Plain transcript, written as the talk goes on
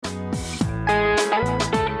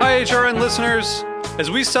HRN listeners.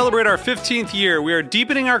 As we celebrate our 15th year, we are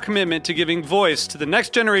deepening our commitment to giving voice to the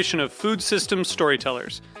next generation of food systems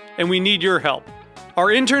storytellers, and we need your help. Our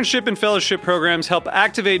internship and fellowship programs help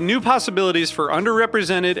activate new possibilities for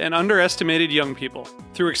underrepresented and underestimated young people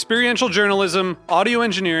through experiential journalism, audio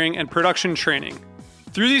engineering, and production training.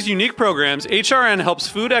 Through these unique programs, HRN helps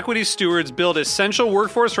food equity stewards build essential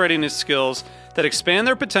workforce readiness skills that expand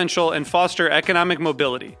their potential and foster economic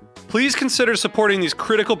mobility. Please consider supporting these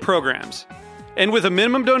critical programs. And with a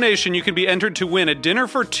minimum donation, you can be entered to win a dinner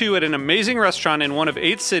for two at an amazing restaurant in one of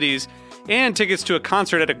 8 cities and tickets to a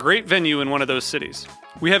concert at a great venue in one of those cities.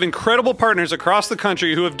 We have incredible partners across the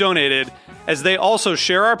country who have donated, as they also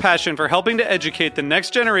share our passion for helping to educate the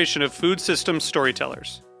next generation of food systems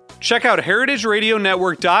storytellers. Check out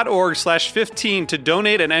heritageradionetwork.org/15 to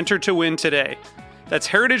donate and enter to win today. That's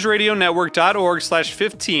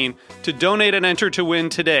heritageradionetwork.org/15 to donate and enter to win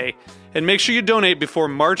today. And make sure you donate before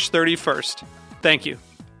March 31st. Thank you.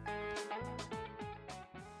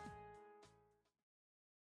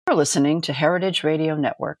 You're listening to Heritage Radio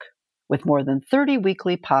Network. With more than 30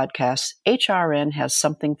 weekly podcasts, HRN has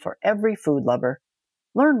something for every food lover.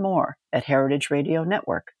 Learn more at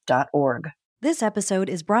heritageradionetwork.org. This episode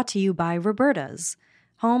is brought to you by Roberta's,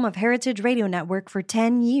 home of Heritage Radio Network for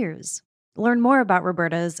 10 years. Learn more about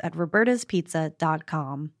Roberta's at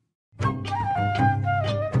robertaspizza.com.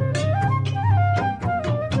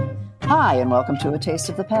 Hi, and welcome to A Taste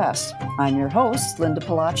of the Past. I'm your host, Linda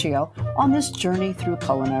Palacio, on this journey through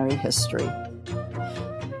culinary history.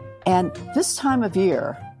 And this time of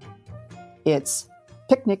year, it's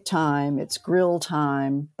picnic time, it's grill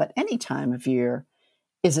time, but any time of year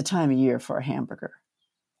is a time of year for a hamburger.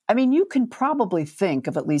 I mean, you can probably think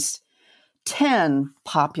of at least 10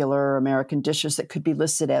 popular American dishes that could be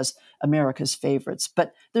listed as America's favorites,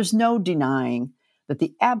 but there's no denying that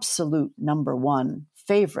the absolute number one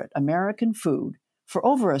favorite American food for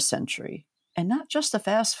over a century, and not just a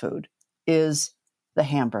fast food, is the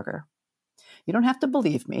hamburger. You don't have to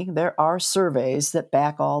believe me. There are surveys that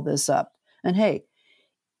back all this up. And hey,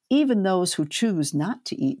 even those who choose not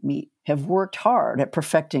to eat meat have worked hard at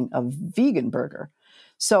perfecting a vegan burger.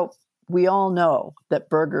 So we all know that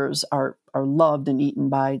burgers are loved and eaten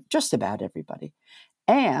by just about everybody.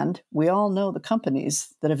 And we all know the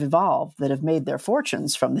companies that have evolved, that have made their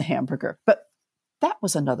fortunes from the hamburger. But that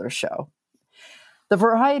was another show. The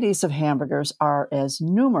varieties of hamburgers are as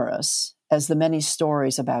numerous as the many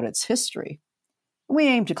stories about its history. We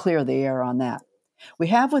aim to clear the air on that. We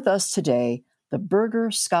have with us today the burger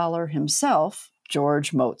scholar himself,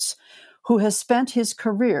 George Motz, who has spent his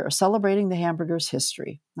career celebrating the hamburger's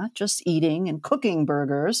history, not just eating and cooking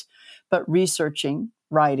burgers, but researching,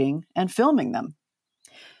 writing, and filming them.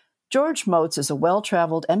 George Motz is a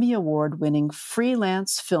well-traveled Emmy Award-winning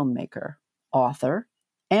freelance filmmaker, author,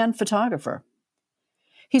 and photographer.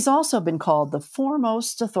 He's also been called the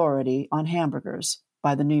foremost authority on hamburgers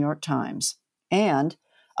by the New York Times and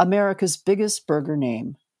America's biggest burger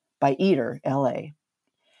name by Eater LA.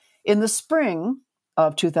 In the spring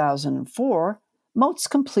of 2004, Motz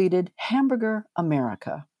completed Hamburger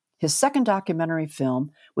America, his second documentary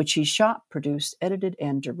film, which he shot, produced, edited,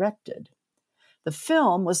 and directed. The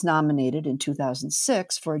film was nominated in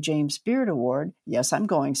 2006 for a James Beard Award. Yes, I'm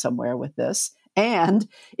going somewhere with this. And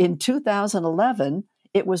in 2011,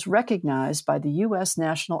 it was recognized by the U.S.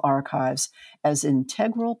 National Archives as an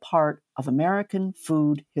integral part of American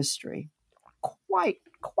food history. Quite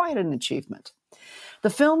an achievement. The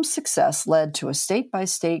film's success led to a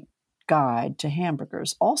state-by-state guide to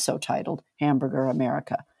hamburgers, also titled Hamburger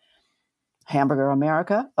America. Hamburger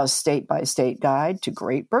America, a state-by-state guide to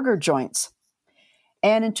great burger joints.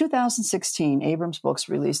 And in 2016, Abrams Books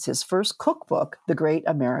released his first cookbook, The Great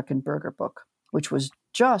American Burger Book, which was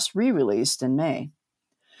just re-released in May.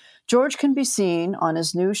 George can be seen on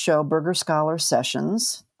his new show, Burger Scholar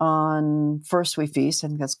Sessions, on First We Feast. I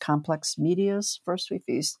think that's Complex Media's First We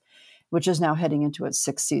Feast, which is now heading into its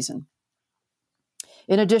 6th season.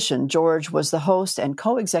 In addition, George was the host and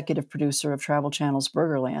co-executive producer of Travel Channel's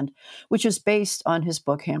Burgerland, which is based on his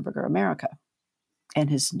book, Hamburger America. And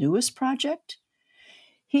his newest project?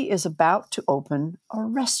 He is about to open a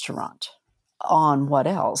restaurant on what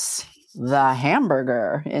else? The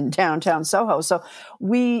Hamburger in downtown Soho. So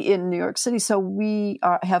we in New York City, we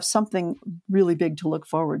have something really big to look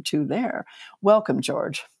forward to there. Welcome,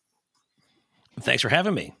 George. Thanks for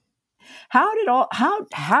having me. How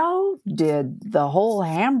did the whole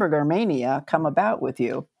hamburger mania come about with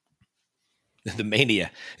you? The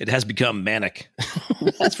mania, it has become manic.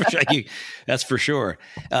 That's for sure. That's for sure.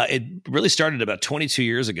 It really started about 22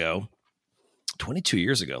 years ago. 22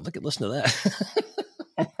 years ago. Listen to that.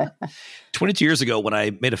 22 years ago when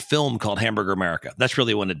I made a film called Hamburger America. That's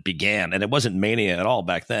really when it began. And it wasn't mania at all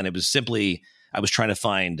back then. It was simply, I was trying to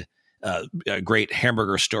find great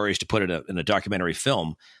hamburger stories to put in a documentary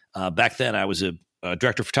film. Back then, I was a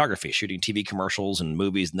director of photography, shooting TV commercials and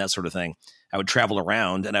movies and that sort of thing. I would travel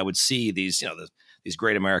around and I would see these, these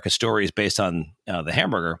great American stories based on the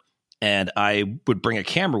hamburger. And I would bring a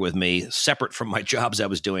camera with me separate from my jobs I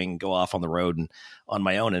was doing, go off on the road and on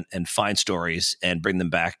my own and find stories and bring them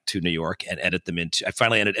back to New York and edit them into, I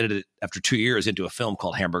finally edited it after 2 years into a film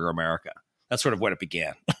called Hamburger America. That's sort of when it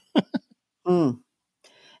began. And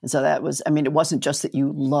so that was, it wasn't just that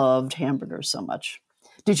you loved hamburgers so much.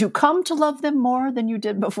 Did you come to love them more than you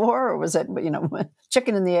did before? Or was it,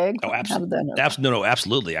 chicken and the egg? Oh, absolutely. No,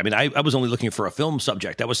 absolutely. I was only looking for a film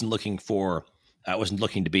subject. I wasn't looking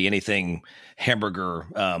to be anything hamburger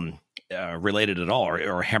related at all,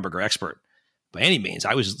 or a hamburger expert by any means.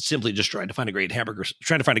 I was simply just trying to find a great hamburger,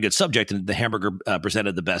 trying to find a good subject, and the hamburger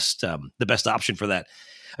presented the best option for that.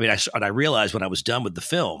 I realized when I was done with the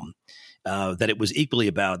film that it was equally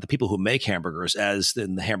about the people who make hamburgers as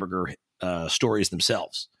in the hamburger stories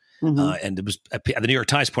themselves. Mm-hmm. And it was the New York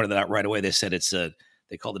Times pointed that out right away. They said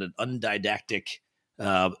they called it an undidactic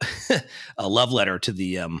a love letter to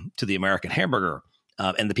the American hamburger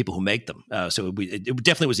and the people who make them. So it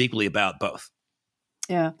definitely was equally about both.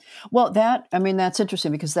 Yeah. Well, that's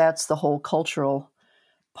interesting because that's the whole cultural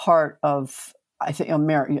part of, I think,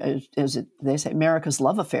 they say America's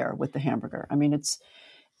love affair with the hamburger.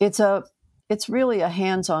 It's really a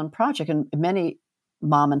hands-on project, and many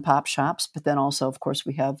mom and pop shops, but then also, of course,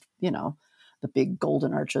 we have, the big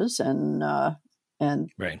Golden Arches and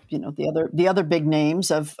right. The other big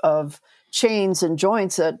names of chains and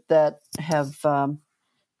joints that have,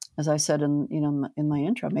 as I said in my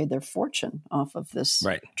intro, made their fortune off of this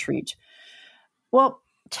treat. Well,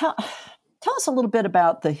 tell us a little bit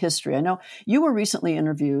about the history. I know you were recently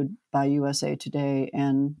interviewed by USA Today,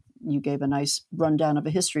 and you gave a nice rundown of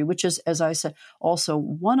a history, which is, as I said, also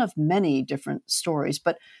one of many different stories,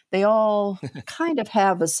 but they all kind of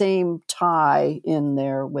have the same tie in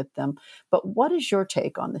there with them. But what is your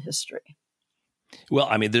take on the history?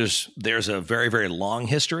 Well, there's a very, very long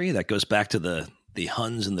history that goes back to the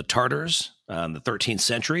Huns and the Tartars in the 13th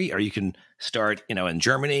century, or you can start, in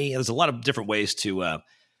Germany. There's a lot of different ways to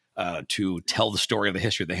tell the story of the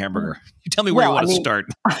history of the hamburger. You tell me where you want to start.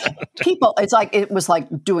 People, it was like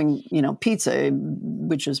doing, pizza,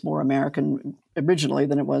 which is more American originally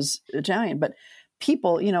than it was Italian. But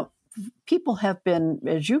people have been,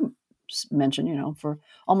 as you mentioned, for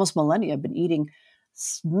almost millennia, been eating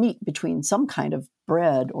meat between some kind of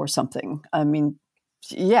bread or something.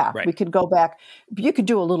 We could go back. You could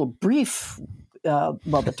do a little brief,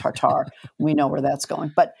 the tartare, we know where that's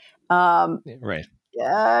going. But right.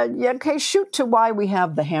 Okay, shoot to why we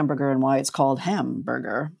have the hamburger and why it's called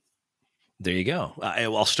hamburger. There you go.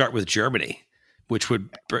 I'll start with Germany, which would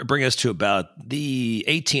bring us to about the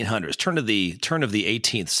 1800s, turn of the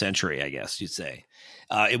 18th century, I guess you'd say.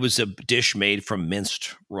 It was a dish made from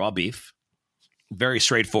minced raw beef. Very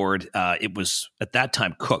straightforward. It was at that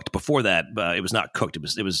time cooked. Before that, it was not cooked. It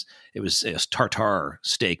was a tartare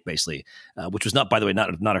steak, basically, which was not, by the way,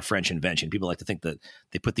 not a French invention. People like to think that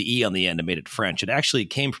they put the E on the end and made it French. It actually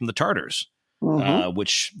came from the Tartars,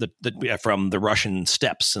 which from the Russian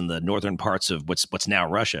steppes in the northern parts of what's now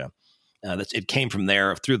Russia. It came from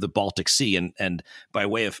there through the Baltic Sea and by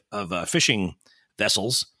way of fishing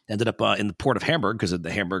vessels. Ended up in the port of Hamburg because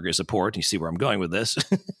the Hamburg is a port. You see where I'm going with this.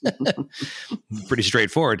 Pretty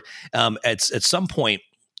straightforward. At some point,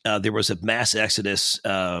 there was a mass exodus.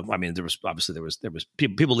 There was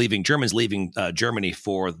people leaving, Germans leaving Germany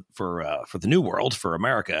for the New World, for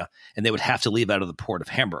America, and they would have to leave out of the port of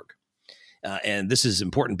Hamburg. And this is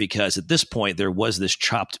important because at this point there was this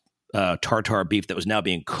chopped tartare beef that was now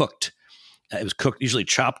being cooked. It was cooked, usually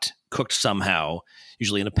chopped, cooked somehow,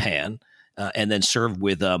 usually in a pan. And then served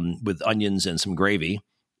with onions and some gravy,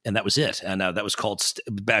 and that was it. And that was called.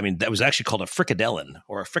 That was actually called a frikadellen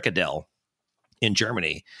or a frikadelle in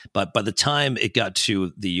Germany. But by the time it got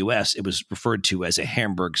to the U.S., it was referred to as a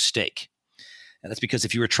Hamburg steak, and that's because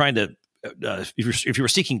if you were trying to, if you were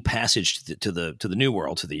seeking passage to the New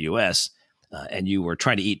World, to the U.S., and you were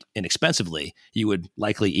trying to eat inexpensively, you would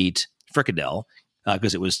likely eat frikadelle.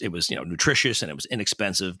 Because it was nutritious and it was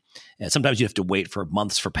inexpensive, and sometimes you have to wait for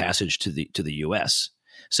months for passage to the U.S.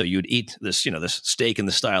 So you'd eat this steak in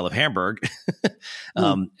the style of Hamburg,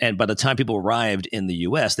 and by the time people arrived in the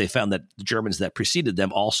U.S., they found that the Germans that preceded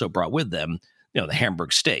them also brought with them the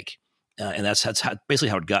Hamburg steak, and that's basically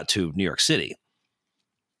how it got to New York City.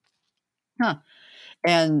 Huh.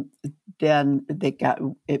 And then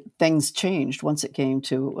things changed. Once it came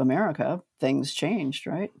to America, things changed,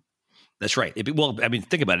 right? That's right. Well, I mean,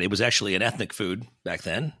 think about it. It was actually an ethnic food back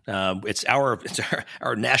then. It's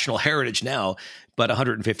our national heritage now, but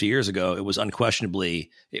 150 years ago, it was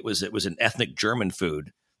unquestionably it was an ethnic German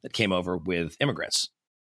food that came over with immigrants.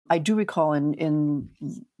 I do recall in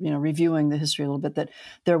reviewing the history a little bit that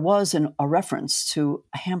there was a reference to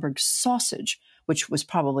a Hamburg sausage, which was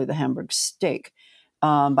probably the Hamburg steak,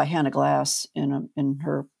 by Hannah Glass in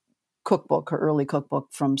her cookbook, her early cookbook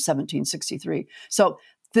from 1763. So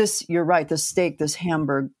you're right, this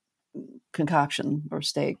Hamburg concoction or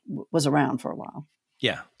steak was around for a while.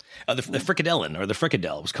 Yeah. The frikadellen or the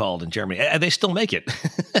frikadelle was called in Germany. They still make it.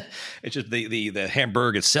 It's just the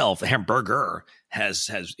Hamburg itself, the hamburger has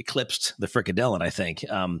eclipsed the frikadellen, I think.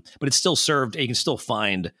 But it's still served. You can still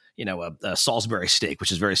find, a Salisbury steak,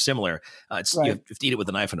 which is very similar. Right. You have to eat it with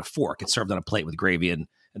a knife and a fork. It's served on a plate with gravy and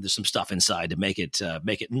there's some stuff inside to make it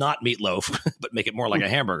not meatloaf, but make it more like a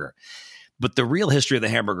hamburger. But the real history of the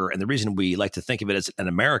hamburger and the reason we like to think of it as an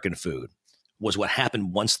American food was what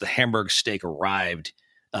happened once the Hamburg steak arrived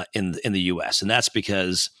in the U.S. And that's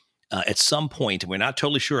because at some point, and we're not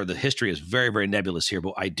totally sure, the history is very, very nebulous here,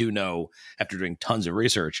 but I do know after doing tons of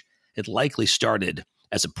research, it likely started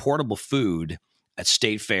as a portable food at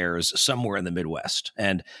state fairs somewhere in the Midwest.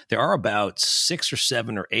 And there are about 6 or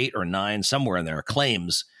 7 or 8 or 9, somewhere in there,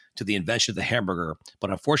 claims to the invention of the hamburger.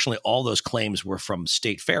 But unfortunately, all those claims were from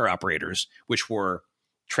state fair operators, which were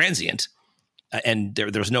transient. And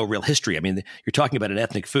there's no real history. I mean, you're talking about an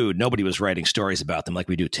ethnic food. Nobody was writing stories about them like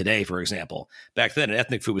we do today, for example. Back then, an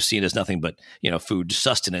ethnic food was seen as nothing but, food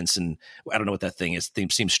sustenance. And I don't know what that thing is.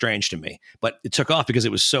 It seems strange to me. But it took off because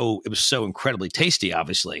it was so incredibly tasty,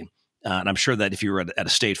 obviously. And I'm sure that if you were at a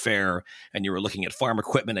state fair and you were looking at farm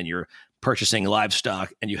equipment and you're purchasing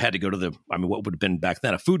livestock and you had to go to what would have been back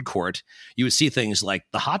then a food court, you would see things like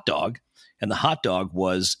the hot dog. And the hot dog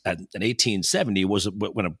was, in 1870,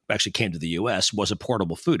 when it actually came to the U.S., was a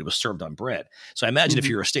portable food. It was served on bread. So I imagine if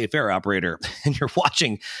you're a state fair operator and you're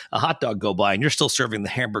watching a hot dog go by and you're still serving the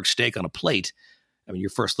Hamburg steak on a plate, I mean, your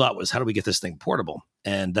first thought was, how do we get this thing portable?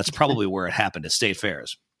 And that's probably where it happened at state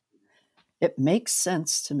fairs. It makes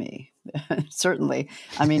sense to me, certainly.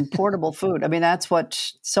 I mean, portable food. I mean, that's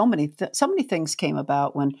what so many things came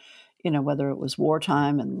about when, whether it was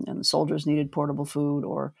wartime and soldiers needed portable food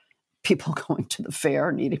or people going to the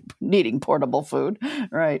fair needing portable food,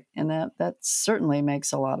 right? And that certainly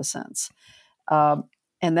makes a lot of sense. And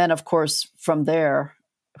then, of course, from there,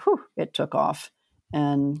 it took off.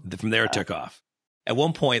 And from there, it took off. At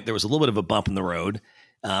one point, there was a little bit of a bump in the road.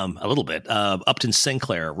 A little bit. Upton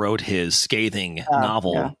Sinclair wrote his scathing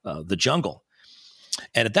novel, The Jungle.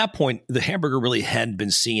 And at that point, the hamburger really hadn't been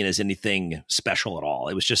seen as anything special at all.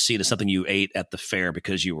 It was just seen as something you ate at the fair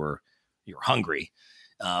because you were hungry.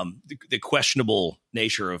 The questionable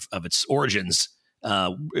nature of its origins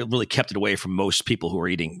it really kept it away from most people who were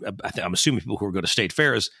eating. I'm assuming people who would go to state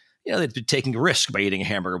fairs, they'd be taking a risk by eating a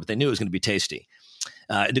hamburger, but they knew it was going to be tasty.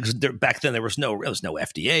 Back then, there was no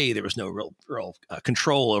FDA. There was no real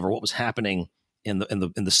control over what was happening in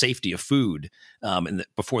the safety of food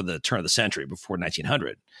before the turn of the century, before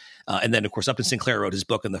 1900. And then, of course, Upton Sinclair wrote his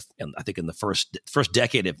book in the first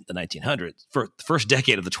decade of the 1900s, first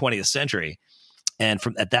decade of the 20th century. And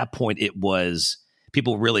at that point, it was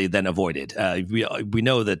people really then avoided. We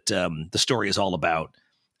know that the story is all about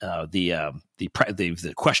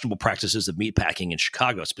the questionable practices of meatpacking in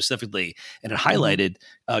Chicago specifically, and it highlighted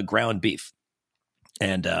ground beef,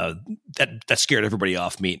 and that scared everybody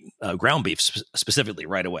off meat, ground beef specifically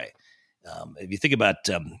right away. If you think about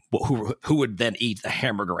who would then eat the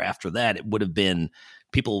hamburger after that, it would have been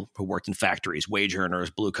people who worked in factories, wage earners,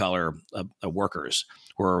 blue collar workers,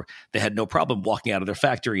 where they had no problem walking out of their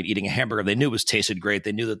factory and eating a hamburger. They knew it tasted great.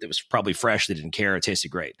 They knew that it was probably fresh. They didn't care. It tasted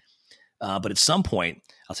great. But at some point,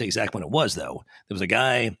 I'll tell you exactly when it was, though. There was a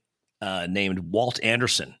guy named Walt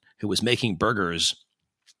Anderson who was making burgers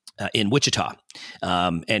in Wichita.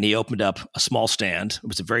 And he opened up a small stand. It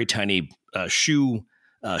was a very tiny shoe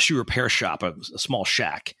repair shop, a small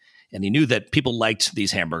shack. And he knew that people liked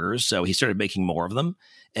these hamburgers, so he started making more of them.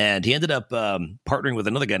 And he ended up partnering with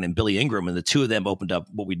another guy named Billy Ingram, and the two of them opened up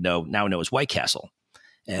what we now know as White Castle.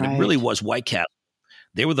 And It really was White Castle.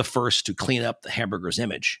 They were the first to clean up the hamburger's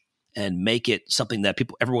image. and make it something that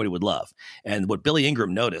everybody would love. And what Billy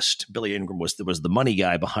Ingram noticed, Billy Ingram was the money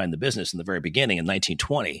guy behind the business in the very beginning in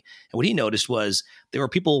 1920. And what he noticed was there were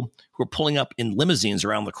people who were pulling up in limousines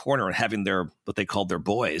around the corner and having what they called their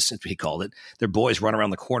boys, he called it, their boys run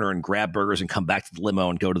around the corner and grab burgers and come back to the limo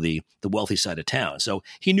and go to the wealthy side of town. So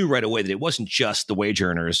he knew right away that it wasn't just the wage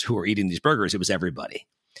earners who were eating these burgers, it was everybody.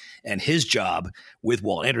 And his job with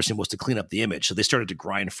Walt Anderson was to clean up the image. So they started to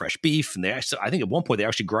grind fresh beef. And I think at one point, they were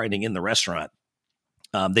actually grinding in the restaurant.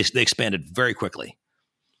 They expanded very quickly.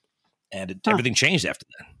 And everything changed after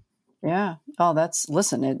that. Yeah. Oh,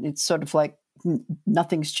 listen, it's sort of like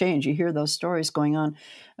nothing's changed. You hear those stories going on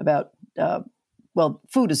about,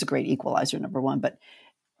 food is a great equalizer, number one. But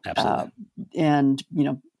absolutely.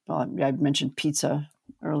 I mentioned pizza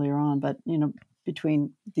earlier on, but,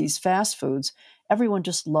 between these fast foods, everyone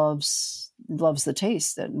just loves the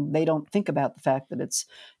taste, and they don't think about the fact that it's,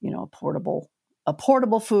 a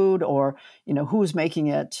portable food, or, who's making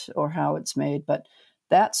it or how it's made. But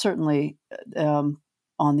that certainly, on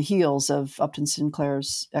the heels of Upton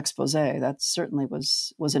Sinclair's expose, that certainly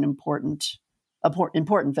was an important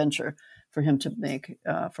venture for him to make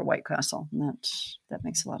for White Castle. And that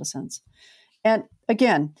makes a lot of sense. And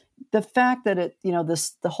again, the fact that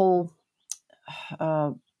the whole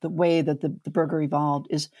the way that the burger evolved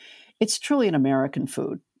it's truly an American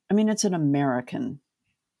food. I mean, it's an American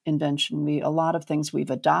invention. A lot of things we've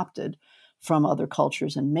adopted from other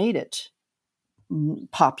cultures and made it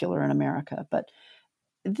popular in America. But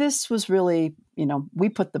this was really, we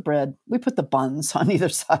put the buns on either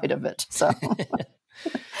side of it. So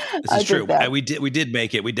this is true. We did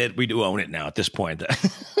make it. We do own it now at this point.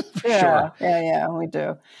 Sure. Yeah, we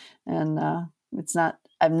do. And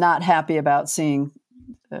I'm not happy about seeing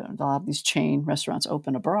a lot of these chain restaurants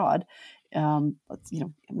open abroad. But,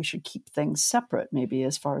 we should keep things separate, maybe,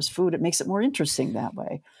 as far as food. It makes it more interesting that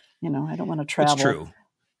way. I don't want to travel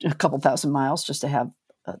a couple thousand miles just to have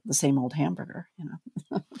the same old hamburger.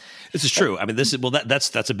 This is true. I mean,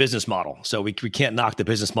 that's a business model. So we can't knock the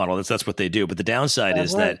business model. That's what they do. But the downside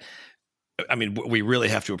is that, I mean, what we really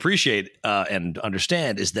have to appreciate and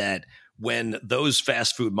understand is that when those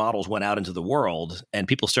fast food models went out into the world and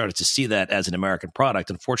people started to see that as an American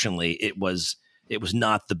product, unfortunately, it was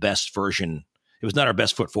not the best version. It was not our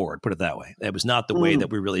best foot forward, put it that way. It was not the way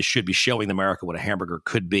that we really should be showing America what a hamburger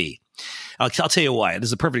could be. I'll tell you why. This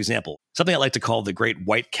is a perfect example. Something I like to call the Great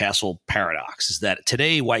White Castle paradox is that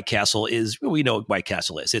today White Castle we know what White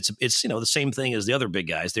Castle is. It's the same thing as the other big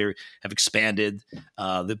guys. They have expanded.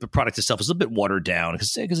 The product itself is a little bit watered down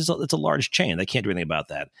because it's a large chain. They can't do anything about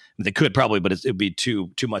that. I mean, they could probably, but it'd be too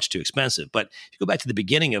much too expensive. But if you go back to the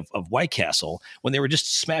beginning of White Castle, when they were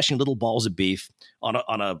just smashing little balls of beef on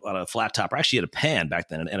a flat top, or actually at a pan back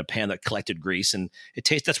then, and a pan that collected grease, and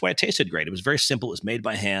that's why it tasted great. It was very simple. It was made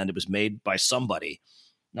by hand. It was made by somebody.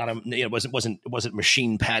 It wasn't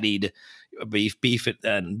machine pattied beef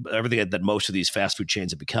and everything that most of these fast food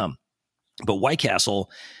chains have become. But White Castle,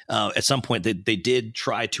 at some point, they did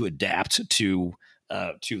try to adapt to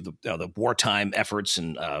the wartime efforts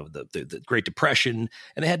and the Great Depression,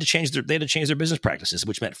 and they had to change their business practices,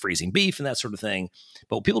 which meant freezing beef and that sort of thing.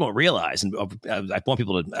 But what people don't realize, and I want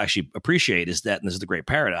people to actually appreciate, is that, and this is the great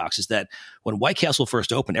paradox, is that when White Castle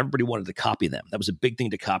first opened, everybody wanted to copy them. That was a big thing,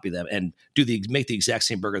 to copy them and make the exact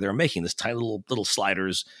same burger they were making. This tiny little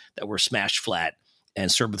sliders that were smashed flat and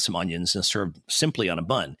served with some onions and served simply on a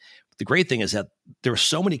bun. The great thing is that there are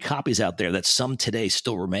so many copies out there that some today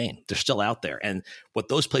still remain. They're still out there. And what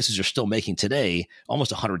those places are still making today,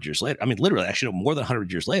 almost 100 years later, I mean, literally, actually, more than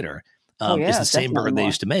 100 years later, is the same burger they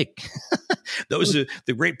used to make. Those are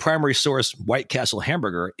the great primary source White Castle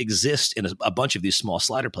hamburger exists in a bunch of these small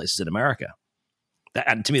slider places in America.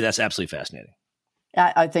 And to me, that's absolutely fascinating.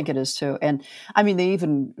 I think it is too. And I mean, they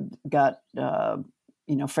even got, into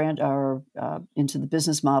the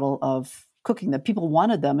business model of cooking them. People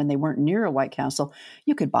wanted them and they weren't near a White Castle.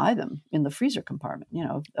 You could buy them in the freezer compartment,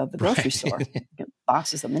 of the grocery store. Get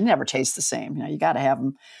boxes of them. They never taste the same. You got to have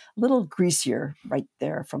them a little greasier right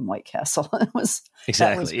there from White Castle.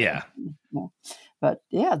 Exactly. Yeah. But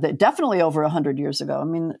yeah, definitely over 100 years ago. I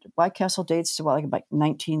mean, White Castle dates to like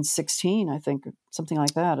 1916, I think, or something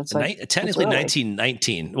like that. It's like technically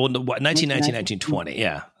 1919. Well, 1919, 1920.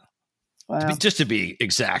 Yeah. Wow. Just to be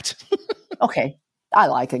exact. Okay. I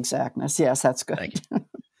like exactness. Yes, that's good.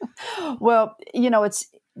 Well, it's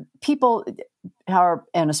people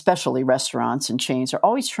and especially restaurants and chains are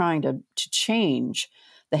always trying to change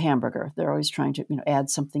the hamburger. They're always trying to, add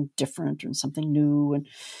something different or something new.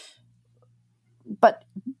 But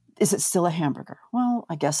is it still a hamburger? Well,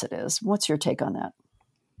 I guess it is. What's your take on that?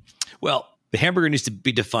 Well, the hamburger needs to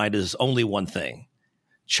be defined as only one thing: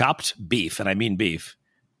 chopped beef, and I mean beef,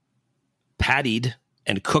 pattied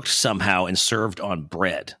and cooked somehow and served on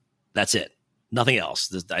bread. That's it. Nothing else.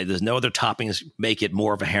 There's no other toppings make it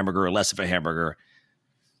more of a hamburger or less of a hamburger.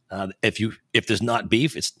 If there's not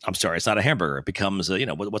beef, it's not a hamburger. It becomes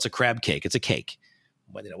what's a crab cake? It's a cake.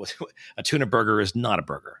 A tuna burger is not a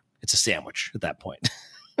burger. It's a sandwich at that point.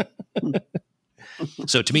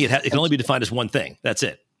 So to me, it can only be defined as one thing. That's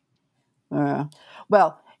it.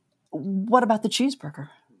 Well, what about the cheeseburger?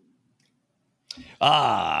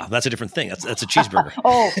 That's a different thing. That's a cheeseburger.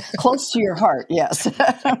 Oh, close to your heart. Yes.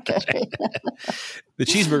 Okay. The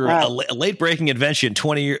cheeseburger, a late-breaking invention,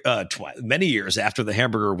 many years after the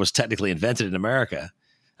hamburger was technically invented in America.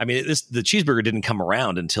 I mean, the cheeseburger didn't come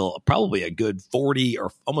around until probably a good 40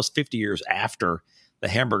 or almost 50 years after the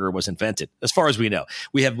hamburger was invented. As far as we know,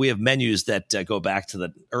 we have menus that go back to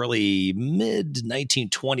the early mid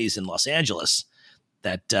 1920s in Los Angeles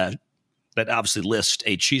that obviously list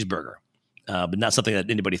a cheeseburger. But not something that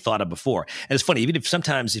anybody thought of before. And it's funny, even if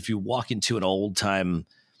sometimes if you walk into an old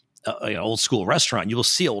school restaurant, you will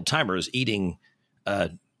see old timers eating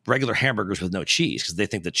regular hamburgers with no cheese because they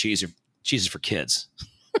think that cheese is for kids.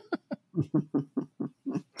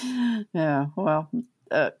 Yeah, well,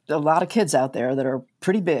 a lot of kids out there that are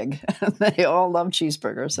pretty big. They all love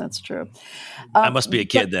cheeseburgers. That's true. I must be a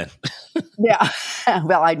kid then. Yeah.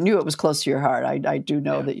 Well, I knew it was close to your heart. I do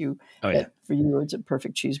know that you. Oh, yeah. For you, it's a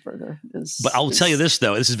perfect cheeseburger. But I'll tell you this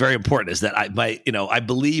though. This is very important. Is that I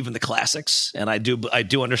believe in the classics, and I do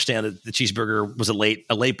understand that the cheeseburger was a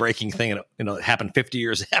late breaking thing, and it happened 50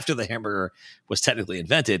 years after the hamburger was technically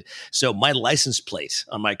invented. So my license plate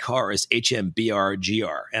on my car is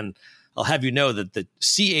HMBRGR, and I'll have you know that the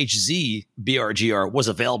CHZBRGR was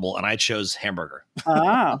available, and I chose hamburger.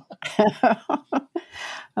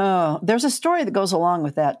 Oh, there's a story that goes along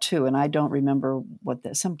with that too, and I don't remember what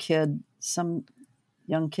some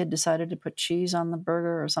young kid decided to put cheese on the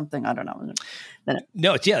burger or something. I don't know.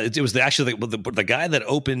 It was actually the guy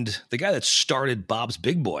that started Bob's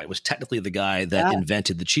Big Boy was technically the guy that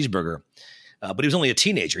invented the cheeseburger, but he was only a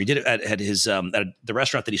teenager. He did it at his at the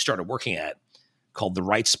restaurant that he started working at, called The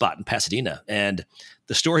Right Spot in Pasadena. And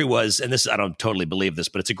the story was, and I don't totally believe this,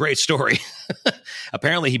 but it's a great story.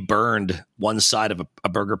 Apparently he burned one side of a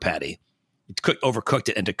burger patty. He overcooked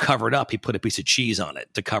it, and to cover it up, he put a piece of cheese on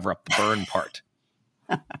it to cover up the burn part.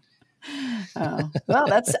 Well,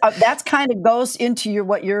 that's kind of goes into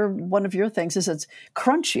one of your things is it's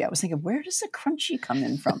crunchy. I was thinking, where does the crunchy come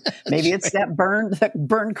in from? Maybe it's that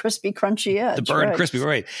burned crispy crunchy edge. The burned crispy,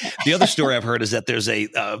 right? The other story I've heard is that there's a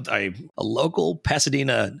local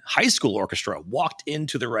Pasadena high school orchestra walked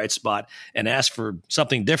into The Right Spot and asked for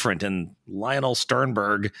something different, and Lionel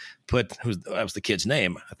Sternberg that was the kid's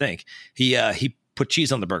name, I think. He put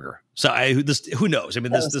cheese on the burger. So who knows? I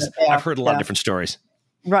mean, I've heard a lot of different stories.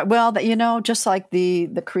 Right. Well, just like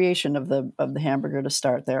the creation of the hamburger to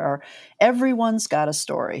start, everyone's got a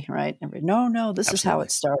story, right? This Absolutely. Is how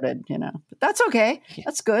it started, but that's okay. Yeah.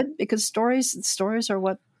 That's good because stories are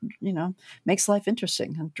what, makes life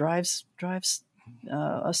interesting and drives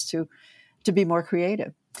us to be more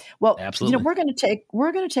creative. Well, Absolutely. We're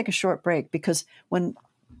going to take a short break because when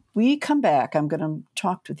we come back, I'm going to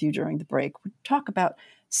talk with you during the break. We'll talk about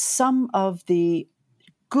some of the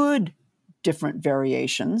good different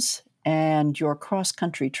variations and your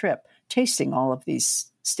cross-country trip, tasting all of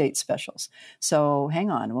these state specials. So hang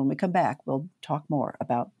on. When we come back, we'll talk more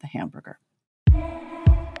about the hamburger.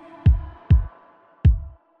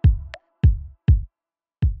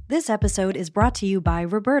 This episode is brought to you by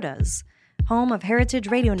Roberta's, home of Heritage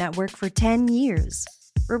Radio Network for 10 years.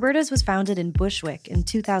 Roberta's was founded in Bushwick in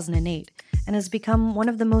 2008 and has become one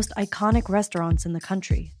of the most iconic restaurants in the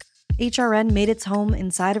country. HRN made its home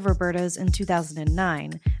inside of Roberta's in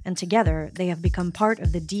 2009, and together they have become part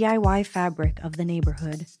of the DIY fabric of the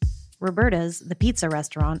neighborhood. Roberta's, the pizza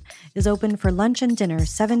restaurant, is open for lunch and dinner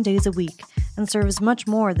 7 days a week and serves much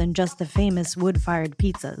more than just the famous wood-fired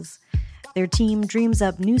pizzas. Their team dreams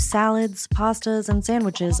up new salads, pastas, and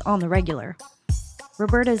sandwiches on the regular.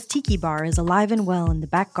 Roberta's Tiki Bar is alive and well in the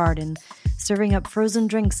back garden, serving up frozen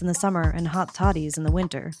drinks in the summer and hot toddies in the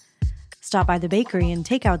winter. Stop by the bakery and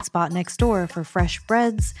takeout spot next door for fresh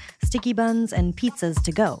breads, sticky buns, and pizzas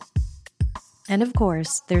to go. And of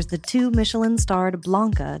course, there's the 2 Michelin-starred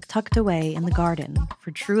Blanca tucked away in the garden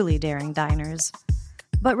for truly daring diners.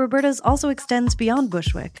 But Roberta's also extends beyond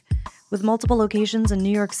Bushwick, with multiple locations in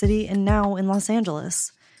New York City and now in Los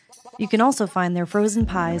Angeles. You can also find their frozen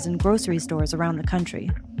pies in grocery stores around the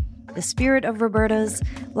country. The spirit of Roberta's,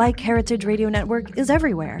 like Heritage Radio Network, is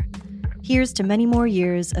everywhere. Here's to many more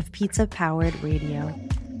years of pizza-powered radio.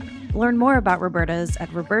 Learn more about Roberta's at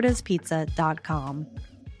robertaspizza.com.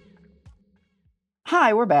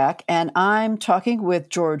 Hi, we're back, and I'm talking with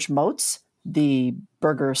George Motz, the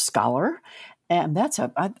burger scholar. And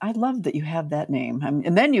I love that you have that name.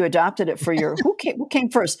 And then you adopted it for your, who came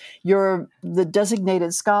first? The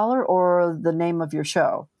designated scholar or the name of your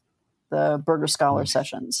show, the Burger Scholar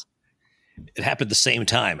Sessions? It happened at the same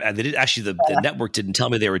time. They did actually. The network didn't tell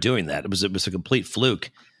me they were doing that. It was a complete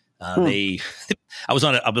fluke. I was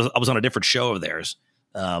on a different show of theirs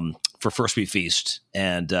for First We Feast,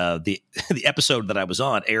 and the episode that I was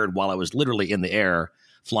on aired while I was literally in the air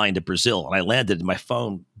flying to Brazil, and I landed, and my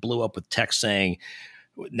phone blew up with text saying,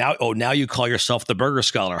 "Now you call yourself the Burger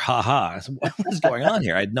Scholar? Ha ha! What's going on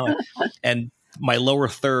here?" I had no, and my lower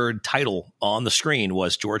third title on the screen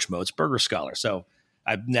was George Motz Burger Scholar. So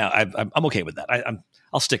I'm okay with that.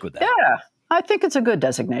 I'll stick with that. Yeah, I think it's a good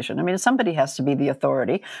designation. I mean, somebody has to be the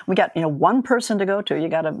authority. We got one person to go to. You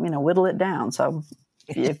got to whittle it down. So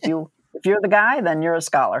if you're the guy, then you're a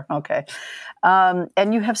scholar. Okay,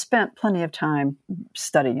 and you have spent plenty of time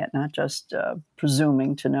studying it, not just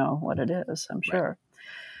presuming to know what it is. I'm sure.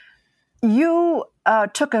 Right. You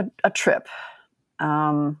took a trip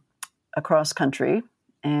across country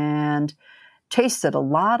and tasted a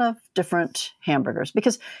lot of different hamburgers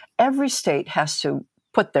because every state has to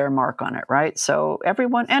put their mark on it, right? So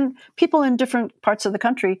everyone and people in different parts of the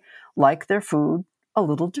country like their food a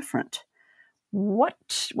little different. What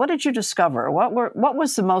did you discover? What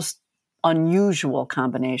was the most unusual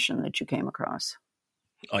combination that you came across?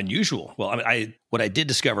 Unusual. Well, what I did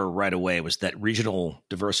discover right away was that regional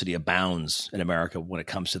diversity abounds in America when it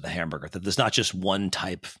comes to the hamburger. That there's not just one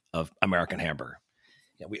type of American hamburger.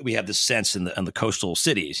 We have this sense in the coastal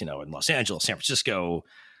cities, in Los Angeles, San Francisco,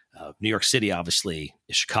 New York City, obviously,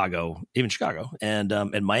 Chicago, and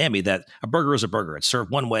Miami, that a burger is a burger. It's served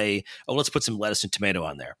one way. Oh, let's put some lettuce and tomato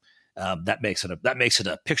on there. That makes it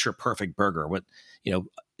a picture perfect burger.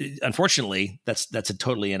 Unfortunately, that's a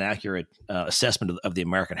totally inaccurate assessment of the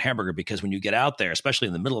American hamburger, because when you get out there, especially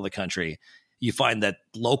in the middle of the country, you find that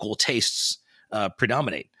local tastes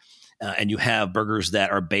predominate. And you have burgers that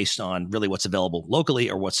are based on really what's available locally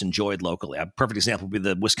or what's enjoyed locally. A perfect example would be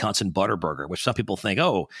the Wisconsin butter burger, which some people think,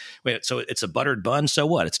 oh, wait, so it's a buttered bun, so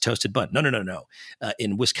what? It's a toasted bun. No.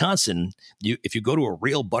 In Wisconsin, if you go to a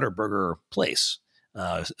real butter burger place,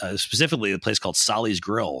 specifically a place called Solly's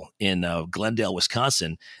Grill in Glendale,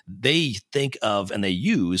 Wisconsin, they think of and they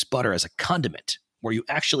use butter as a condiment, where you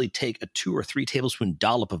actually take a 2 or 3 tablespoon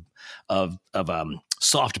dollop of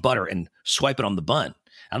soft butter and swipe it on the bun.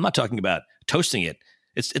 I'm not talking about toasting it.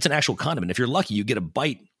 It's an actual condiment. If you're lucky, you get a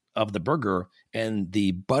bite of the burger and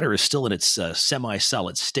the butter is still in its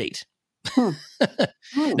semi-solid state.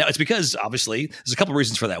 Now, it's because obviously there's a couple of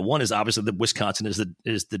reasons for that. One is obviously that Wisconsin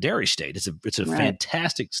is the dairy state. It's a right.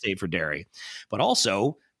 Fantastic state for dairy, but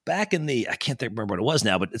also back in I can't remember what it was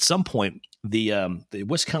now, but at some point the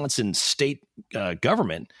Wisconsin state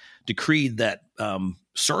government decreed that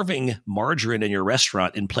serving margarine in your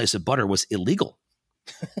restaurant in place of butter was illegal.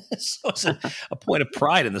 So it's a point of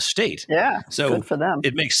pride in the state. Yeah, so good for them.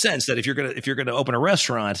 It makes sense that if you're gonna open a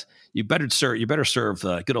restaurant, you better serve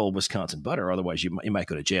good old Wisconsin butter. Otherwise, you might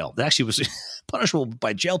go to jail. That actually was punishable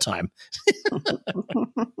by jail time.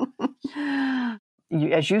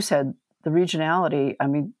 As you said, the regionality,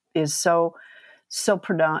 is so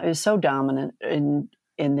dominant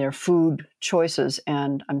in their food choices.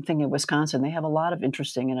 And I'm thinking of Wisconsin; they have a lot of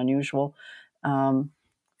interesting and unusual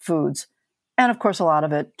foods. And of course, a lot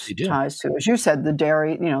of it ties to, as you said, the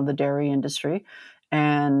dairy industry.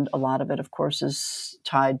 And a lot of it, of course, is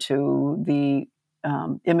tied to the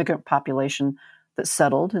immigrant population that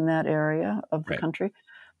settled in that area of the country.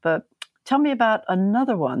 But tell me about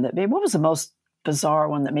another one what was the most bizarre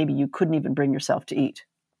one that maybe you couldn't even bring yourself to eat?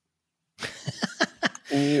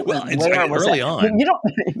 Well, it's early on.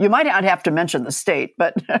 You might not have to mention the state,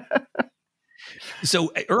 but...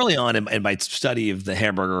 So early on in my study of the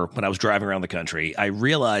hamburger, when I was driving around the country, I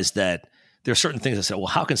realized that there are certain things I said, well,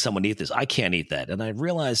 how can someone eat this? I can't eat that. And I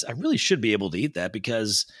realized I really should be able to eat that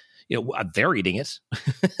because, they're eating it.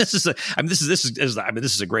 This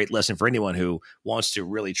is a great lesson for anyone who wants to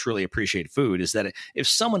really, truly appreciate food, is that if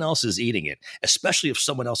someone else is eating it, especially if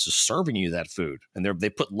someone else is serving you that food and they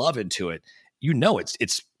put love into it,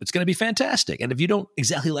 it's going to be fantastic. And if you don't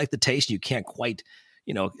exactly like the taste, you can't quite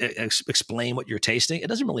explain what you're tasting, it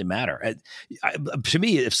doesn't really matter. To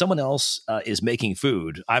me, if someone else is making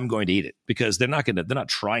food, I'm going to eat it because they're not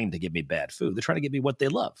trying to give me bad food. They're trying to give me what they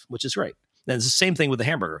love, which is great. And it's the same thing with the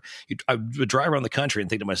hamburger. I would drive around the country and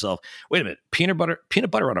think to myself, wait a minute, peanut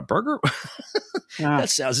butter on a burger? That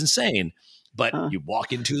sounds insane. But you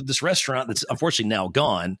walk into this restaurant that's unfortunately now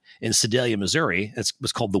gone in Sedalia, Missouri. It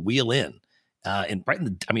was called the Wheel Inn.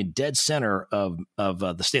 dead center of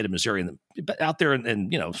the state of Missouri, out there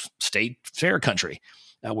in state fair country,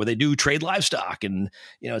 where they do trade livestock, and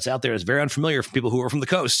it's out there. It's very unfamiliar for people who are from the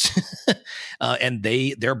coast, and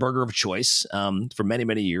their burger of choice for many,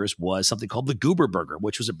 many years was something called the Goober Burger,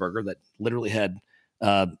 which was a burger that literally it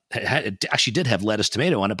actually did have lettuce,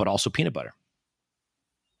 tomato on it, but also peanut butter.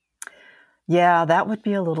 Yeah, that would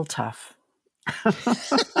be a little tough.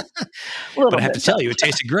 But I have to tell you, it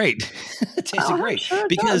tasted great. It tasted great sure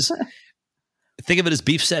because think of it as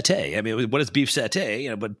beef satay. I mean, what is beef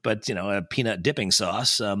satay? But a peanut dipping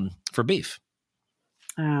sauce for beef.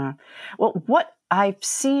 Well, what I've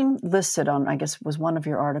seen listed on, I guess, was one of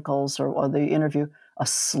your articles or the interview, a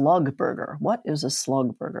slug burger. What is a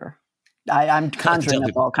slug burger? I'm conjuring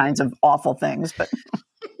up all kinds of awful things, but.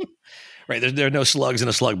 Right. There are no slugs in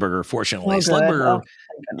a slug burger, fortunately. Slug burger.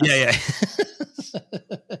 Yeah.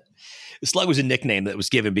 The slug was a nickname that was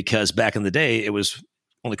given because back in the day, it was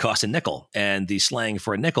only cost a nickel. And the slang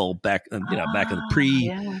for a nickel back in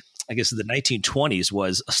the I guess the 1920s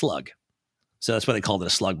was a slug. So that's why they called it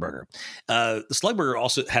a slug burger. The slug burger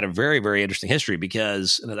also had a very, very interesting history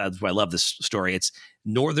because, and that's why I love this story, it's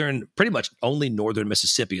pretty much only northern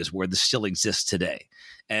Mississippi is where this still exists today.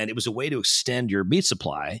 And it was a way to extend your meat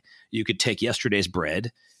supply. You could take yesterday's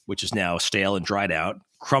bread, which is now stale and dried out,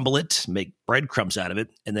 crumble it, make breadcrumbs out of it,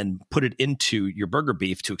 and then put it into your burger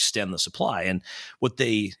beef to extend the supply. And what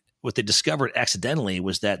they discovered accidentally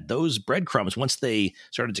was that those breadcrumbs, once they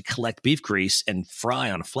started to collect beef grease and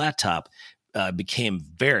fry on a flat top, became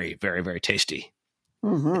very, very, very tasty.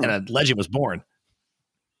 Mm-hmm. And a legend was born.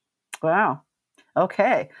 Wow.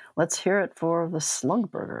 Okay. Let's hear it for the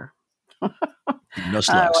slug burger. No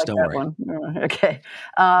slugs, don't worry. One. Okay.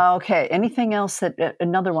 Okay. Anything else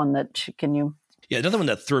another one that can you? Yeah, another one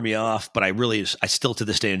that threw me off, but I still to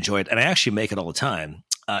this day enjoy it, and I actually make it all the time,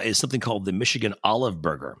 is something called the Michigan Olive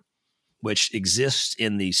Burger, which exists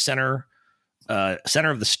in the center of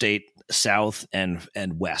the state, south and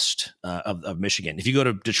west of Michigan. If you go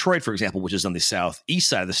to Detroit, for example, which is on the southeast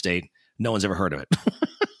side of the state, no one's ever heard of it.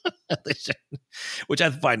 Which I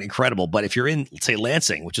find incredible. But if you're in, say,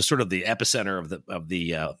 Lansing, which is sort of the epicenter of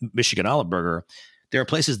the Michigan olive burger, there are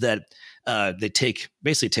places that they take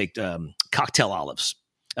cocktail olives,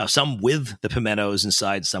 some with the pimentos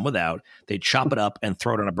inside, some without. They chop it up and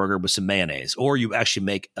throw it on a burger with some mayonnaise. Or you actually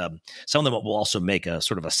make some of them will also make a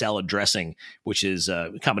sort of a salad dressing, which is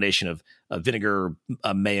a combination of vinegar,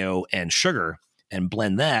 mayo, and sugar, and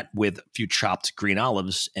blend that with a few chopped green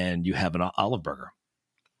olives, and you have an olive burger.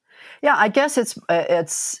 Yeah, I guess it's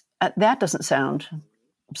that doesn't sound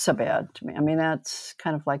so bad to me. I mean, that's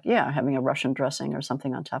kind of like, having a Russian dressing or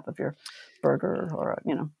something on top of your burger or,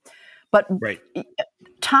 But right.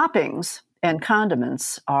 Toppings and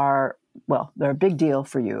condiments they're a big deal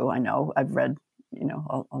for you. I know I've read,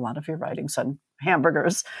 a lot of your writings on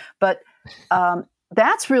hamburgers, but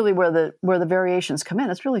that's really where the variations come in.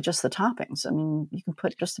 It's really just the toppings. I mean, you can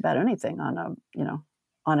put just about anything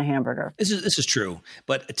on a hamburger. This is true.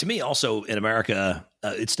 But to me also in America,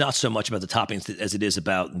 it's not so much about the toppings as it is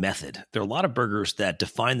about method. There are a lot of burgers that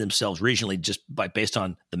define themselves regionally just based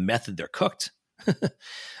on the method they're cooked.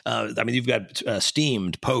 I mean, you've got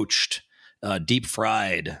steamed, poached, deep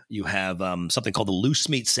fried. You have something called the loose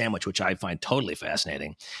meat sandwich, which I find totally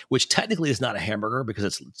fascinating, which technically is not a hamburger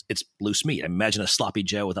because it's loose meat. I imagine a sloppy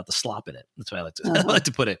Joe without the slop in it. That's what I like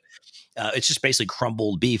to put it. It's just basically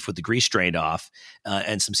crumbled beef with the grease drained off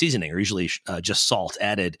and some seasoning, or usually just salt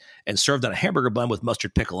added, and served on a hamburger bun with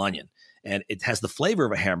mustard, pickle, onion. And it has the flavor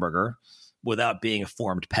of a hamburger without being a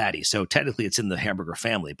formed patty. So technically it's in the hamburger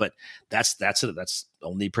family, but that's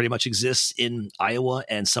only pretty much exists in Iowa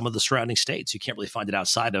and some of the surrounding states. You can't really find it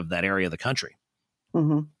outside of that area of the country.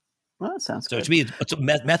 Mm-hmm. Well, that sounds good. So to me,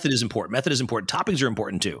 method is important. Method is important. Toppings are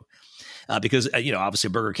important too. Because, obviously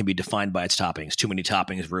a burger can be defined by its toppings. Too many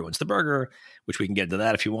toppings ruins the burger, which we can get into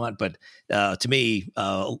that if you want. But to me,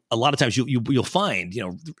 a lot of times you'll find,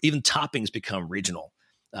 even toppings become regional.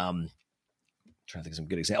 Trying to think of some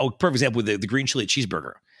good example. Perfect example with the green chili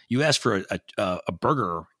cheeseburger. You ask for a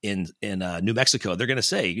burger in New Mexico, they're going to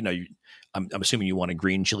say, I'm assuming you want a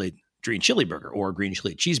green chili burger or a green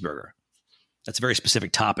chili cheeseburger. That's a very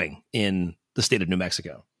specific topping in the state of New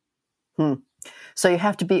Mexico. So you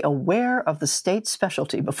have to be aware of the state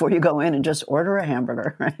specialty before you go in and just order a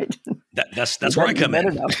hamburger, right? That's where I come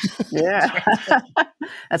in. Yeah,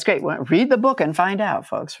 that's great. Well, read the book and find out,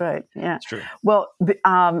 folks. Right? Yeah, that's true. Well,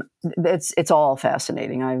 it's all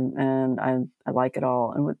fascinating. I like it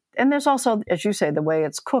all, and there's also, as you say, the way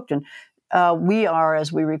it's cooked. And we are,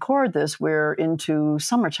 as we record this, we're into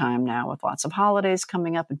summertime now with lots of holidays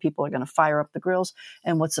coming up, and people are going to fire up the grills.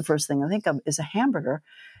 And what's the first thing I think of is a hamburger.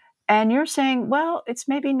 And you're saying, well, it's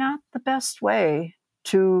maybe not the best way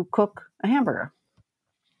to cook a hamburger.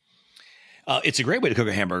 It's a great way to cook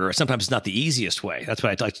a hamburger. Sometimes it's not the easiest way. That's what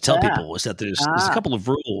I like to tell people, is that there's a couple of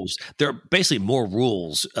rules. There are basically more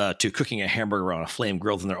rules to cooking a hamburger on a flame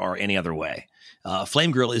grill than there are any other way.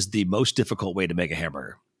 Flame grill is the most difficult way to make a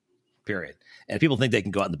hamburger, period. And people think they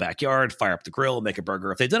can go out in the backyard, fire up the grill, make a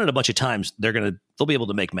burger. If they've done it a bunch of times, they'll be able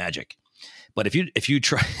to make magic. But if you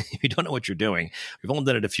don't know what you're doing, you've only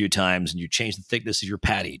done it a few times, and you change the thickness of your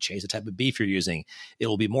patty, change the type of beef you're using, it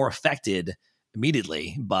will be more affected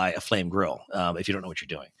immediately by a flame grill if you don't know what you're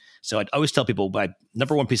doing. So I always tell people, my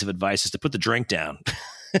number one piece of advice is to put the drink down.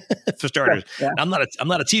 For starters, yeah. I'm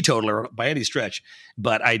not a teetotaler by any stretch,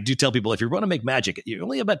 but I do tell people, if you're going to make magic, you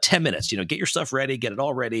only have about 10 minutes. Get your stuff ready, get it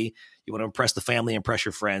all ready. You want to impress the family, impress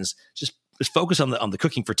your friends. Just focus on the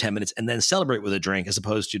cooking for 10 minutes, and then celebrate with a drink, as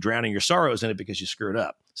opposed to drowning your sorrows in it because you screwed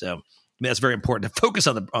up. So that's very important to focus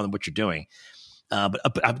on what you're doing. But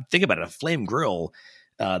think about it: a flame grill.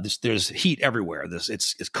 There's heat everywhere.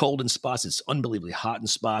 It's cold in spots. It's unbelievably hot in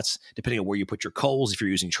spots, depending on where you put your coals. If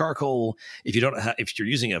you're using charcoal, if you're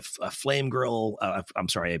using a flame grill, a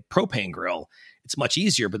propane grill, it's much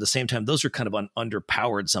easier. But at the same time, those are kind of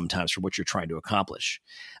underpowered sometimes for what you're trying to accomplish.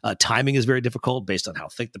 Timing is very difficult based on how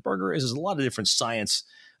thick the burger is. There's a lot of different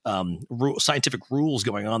scientific rules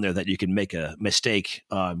going on there that you can make a mistake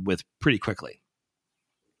with pretty quickly.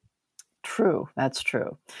 True. That's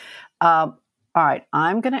true. All right,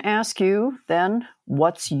 I'm going to ask you then,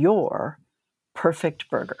 what's your perfect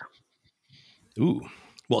burger? Ooh,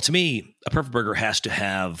 well, to me, a perfect burger has to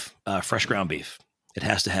have fresh ground beef. It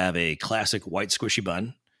has to have a classic white squishy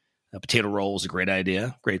bun. A potato roll is a great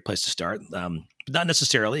idea, great place to start. Not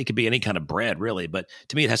necessarily. It could be any kind of bread, really, but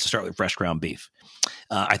to me, it has to start with fresh ground beef.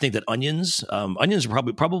 I think that onions are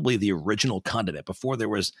probably the original condiment before there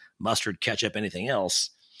was mustard, ketchup, anything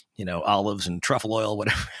else. Olives and truffle oil,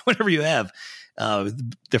 whatever you have.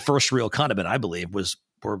 The first real condiment, I believe,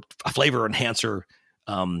 or a flavor enhancer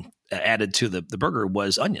added to the burger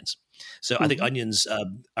was onions. So I think onions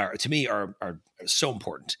are so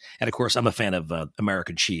important. And of course, I'm a fan of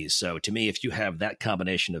American cheese. So to me, if you have that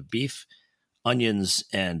combination of beef, onions,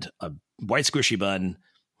 and a white squishy bun,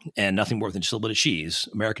 and nothing more than just a little bit of cheese,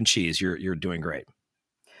 American cheese, you're doing great.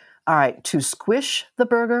 All right, to squish the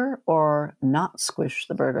burger or not squish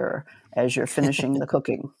the burger as you're finishing the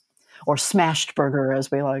cooking, or smashed burger,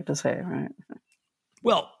 as we like to say, right?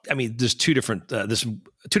 Well, I mean, there's two different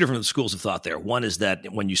schools of thought there. One is that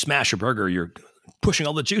when you smash a burger, you're pushing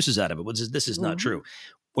all the juices out of it. This is not true.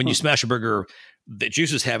 When you smash a burger, the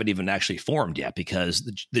juices haven't even actually formed yet, because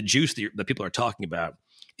the juice that people are talking about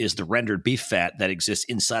is the rendered beef fat that exists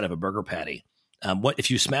inside of a burger patty. If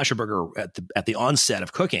you smash a burger at the onset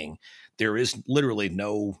of cooking, there is literally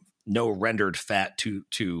no rendered fat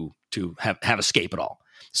to have escape at all.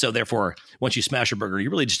 So therefore, once you smash a burger,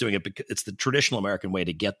 you're really just doing it because it's the traditional American way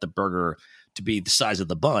to get the burger to be the size of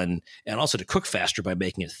the bun, and also to cook faster by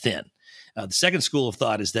making it thin. The second school of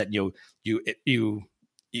thought is that you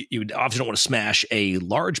obviously don't want to smash a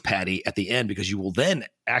large patty at the end, because you will then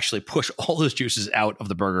actually push all those juices out of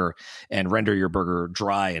the burger and render your burger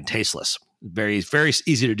dry and tasteless. Very, very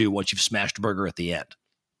easy to do once you've smashed a burger at the end.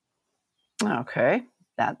 Okay.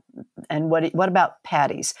 And what about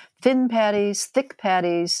patties? Thin patties, thick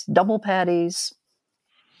patties, double patties?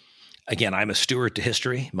 Again, I'm a steward to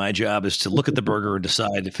history. My job is to look at the burger and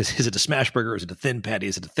decide is it a smash burger? Is it a thin patty?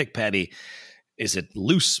 Is it a thick patty? Is it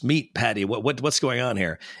loose meat patty? What's going on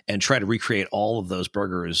here? And try to recreate all of those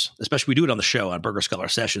burgers. Especially, we do it on the show on Burger Scholar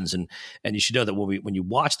Sessions, and you should know that when you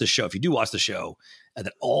watch the show, if you do watch the show,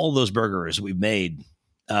 that all those burgers we've made,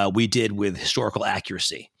 we did with historical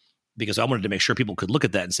accuracy, because I wanted to make sure people could look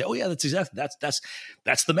at that and say, "Oh yeah,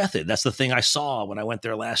 that's the method. That's the thing I saw when I went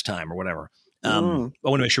there last time," or whatever. I want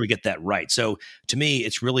to make sure we get that right. So to me,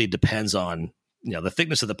 it's really depends on the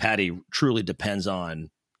thickness of the patty. Truly depends on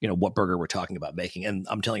what burger we're talking about making. And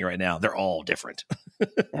I'm telling you right now, they're all different.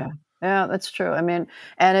 Yeah, that's true. I mean,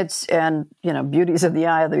 and beauty's in the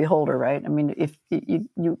eye of the beholder, right? I mean, if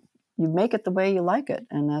you make it the way you like it,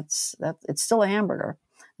 and that's it's still a hamburger,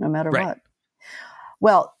 no matter what.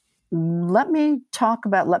 Well, let you talk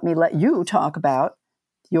about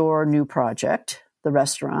your new project, the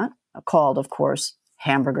restaurant, called, of course,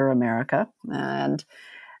 Hamburger America. And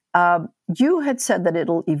you had said that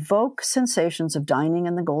it'll evoke sensations of dining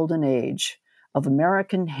in the golden age of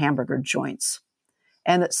American hamburger joints,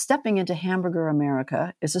 and that stepping into Hamburger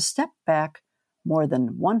America is a step back more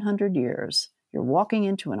than 100 years You're walking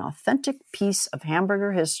into an authentic piece of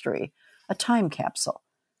hamburger history, a time capsule,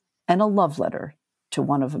 and a love letter to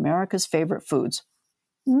one of America's favorite foods.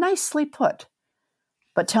 Nicely put.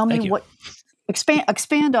 But tell me what,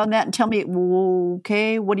 expand on that and tell me,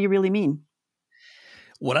 okay, what do you really mean?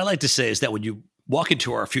 What I like to say is that when you walk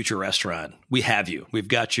into our future restaurant, we have you. We've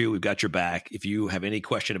got you. We've got your back. If you have any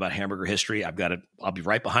question about hamburger history, I've got it. I'll be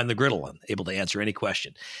right behind the griddle and able to answer any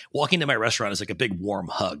question. Walking into my restaurant is like a big warm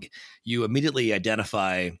hug. You immediately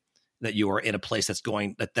identify that you are in a place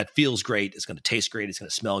that feels great. It's going to taste great. It's going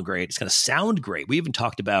to smell great. It's going to sound great. We even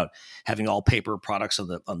talked about having all paper products on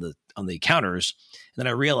the counters. And then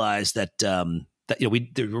I realized that we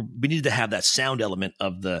needed to have that sound element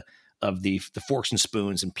of the forks and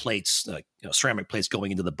spoons and plates, ceramic plates going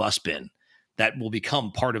into the bus bin. That will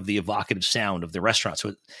become part of the evocative sound of the restaurant.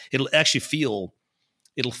 So it'll actually feel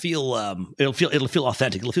authentic.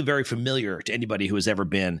 It'll feel very familiar to anybody who has ever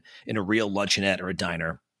been in a real luncheonette or a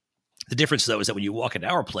diner. The difference, though, is that when you walk into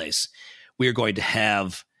our place, we are going to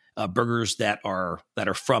have burgers that are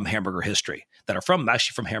from hamburger history, that are from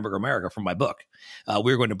Hamburger America, from my book.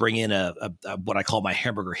 We're going to bring in a what I call my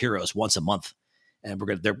hamburger heroes once a month. And we're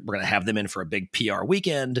going to have them in for a big PR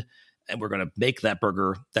weekend, and we're going to make that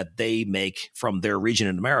burger that they make from their region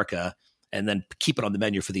in America, and then keep it on the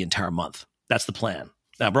menu for the entire month. That's the plan.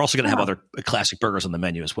 We're also going to have other classic burgers on the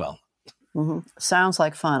menu as well. Mm-hmm. Sounds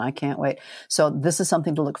like fun. I can't wait. So this is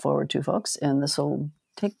something to look forward to, folks. And this will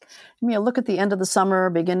take me a look at the end of the summer,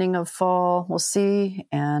 beginning of fall. We'll see.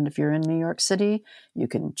 And if you're in New York City, you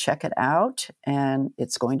can check it out. And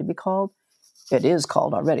it's going to be called. It is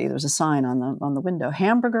called already. There's a sign on the window,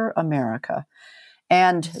 Hamburger America.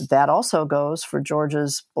 And that also goes for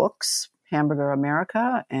George's books, Hamburger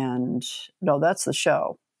America. And no, that's the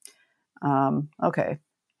show. Okay.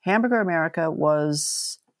 Hamburger America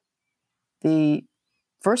was the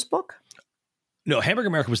first book? No, Hamburger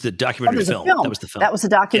America was the documentary film. That was the film. That was the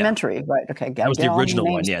documentary, yeah. Right? Okay, that was the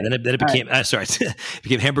original one. Yeah, and then it became. It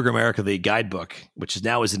became Hamburger America, the guidebook, which is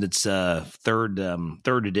now in its third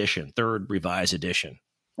revised edition.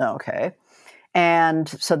 Okay, and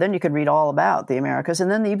so then you could read all about the Americas, and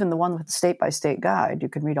then even the one with the state-by-state guide. You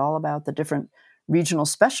could read all about the different regional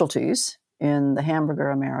specialties in the Hamburger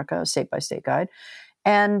America state-by-state guide,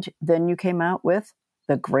 and then you came out with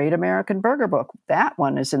the Great American Burger Book. That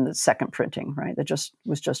one is in the second printing, right? That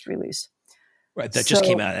was just released. Right. That just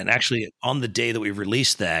came out. And actually, on the day that we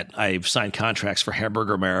released that, I've signed contracts for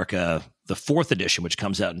Hamburger America, the fourth edition, which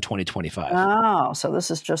comes out in 2025. Oh, so this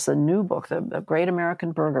is just a new book, the Great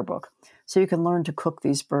American Burger Book. So you can learn to cook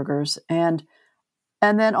these burgers. And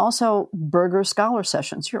then also burger scholar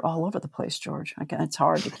sessions. You're all over the place, George. It's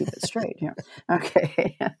hard to keep it straight here.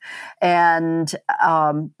 Okay. And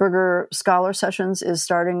burger scholar sessions is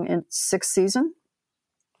starting in 6th season.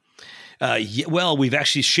 Well, we've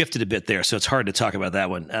actually shifted a bit there, so it's hard to talk about that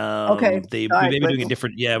one. Okay. We may be doing a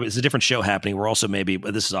different, it's a different show happening. We're also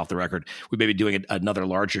this is off the record, we may be doing another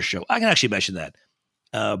larger show. I can actually mention that.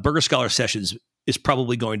 Burger scholar sessions is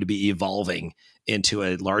probably going to be evolving into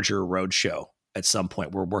a larger road show. At some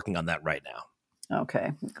point, we're working on that right now.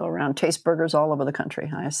 Okay. Go around, taste burgers all over the country.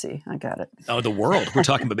 I see. I got it. Oh, the world. We're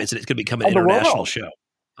talking about it's going to become an international show.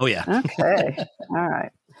 Oh, yeah. Okay. All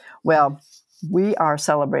right. Well, we are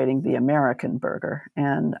celebrating the American burger,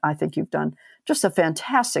 and I think you've done just a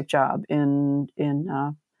fantastic job in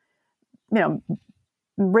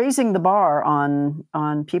raising the bar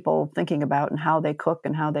on people thinking about and how they cook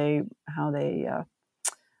and how they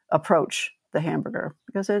approach the hamburger,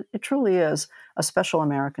 because it truly is a special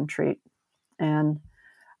American treat. And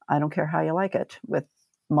I don't care how you like it, with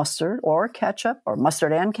mustard or ketchup, or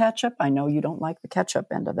mustard and ketchup. I know you don't like the ketchup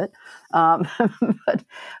end of it,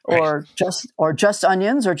 or just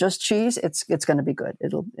onions or just cheese. It's going to be good.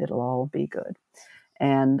 It'll all be good.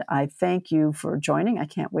 And I thank you for joining. I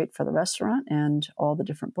can't wait for the restaurant and all the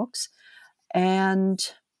different books. And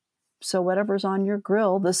so whatever's on your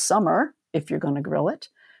grill this summer, if you're going to grill it.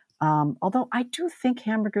 Although I do think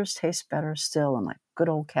hamburgers taste better still in like good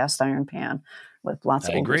old cast iron pan with lots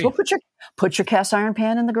of. I agree. Well, put your cast iron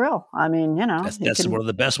pan in the grill. I mean, that's one of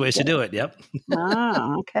the best ways to do it. Yep.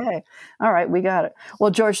 Okay. All right, we got it.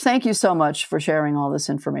 Well, George, thank you so much for sharing all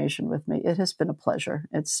this information with me. It has been a pleasure.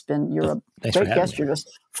 You're a great guest. You're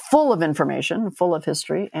just full of information, full of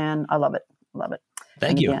history, and I love it. Love it.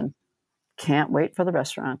 Thank you. Again, can't wait for the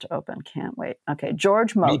restaurant to open. Can't wait. Okay,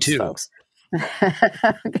 George Motz, me too, folks.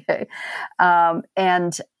 Okay.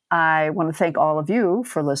 And I want to thank all of you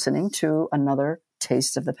for listening to another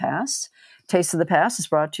Taste of the Past. Taste of the Past is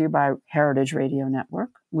brought to you by Heritage Radio Network.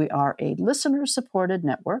 We are a listener-supported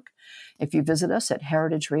network. If you visit us at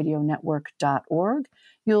heritageradionetwork.org,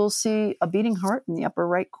 you'll see a beating heart in the upper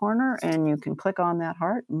right corner, and you can click on that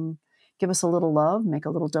heart and give us a little love, make a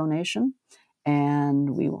little donation,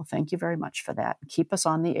 and we will thank you very much for that. Keep us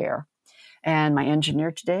on the air. And my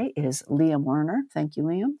engineer today is Liam Werner. Thank you,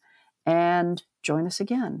 Liam. And join us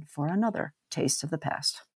again for another Taste of the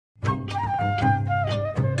Past.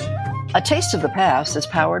 A Taste of the Past is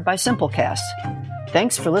powered by Simplecast.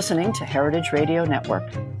 Thanks for listening to Heritage Radio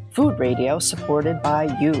Network, food radio supported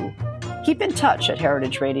by you. Keep in touch at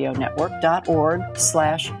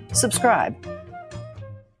heritageradionetwork.org/subscribe.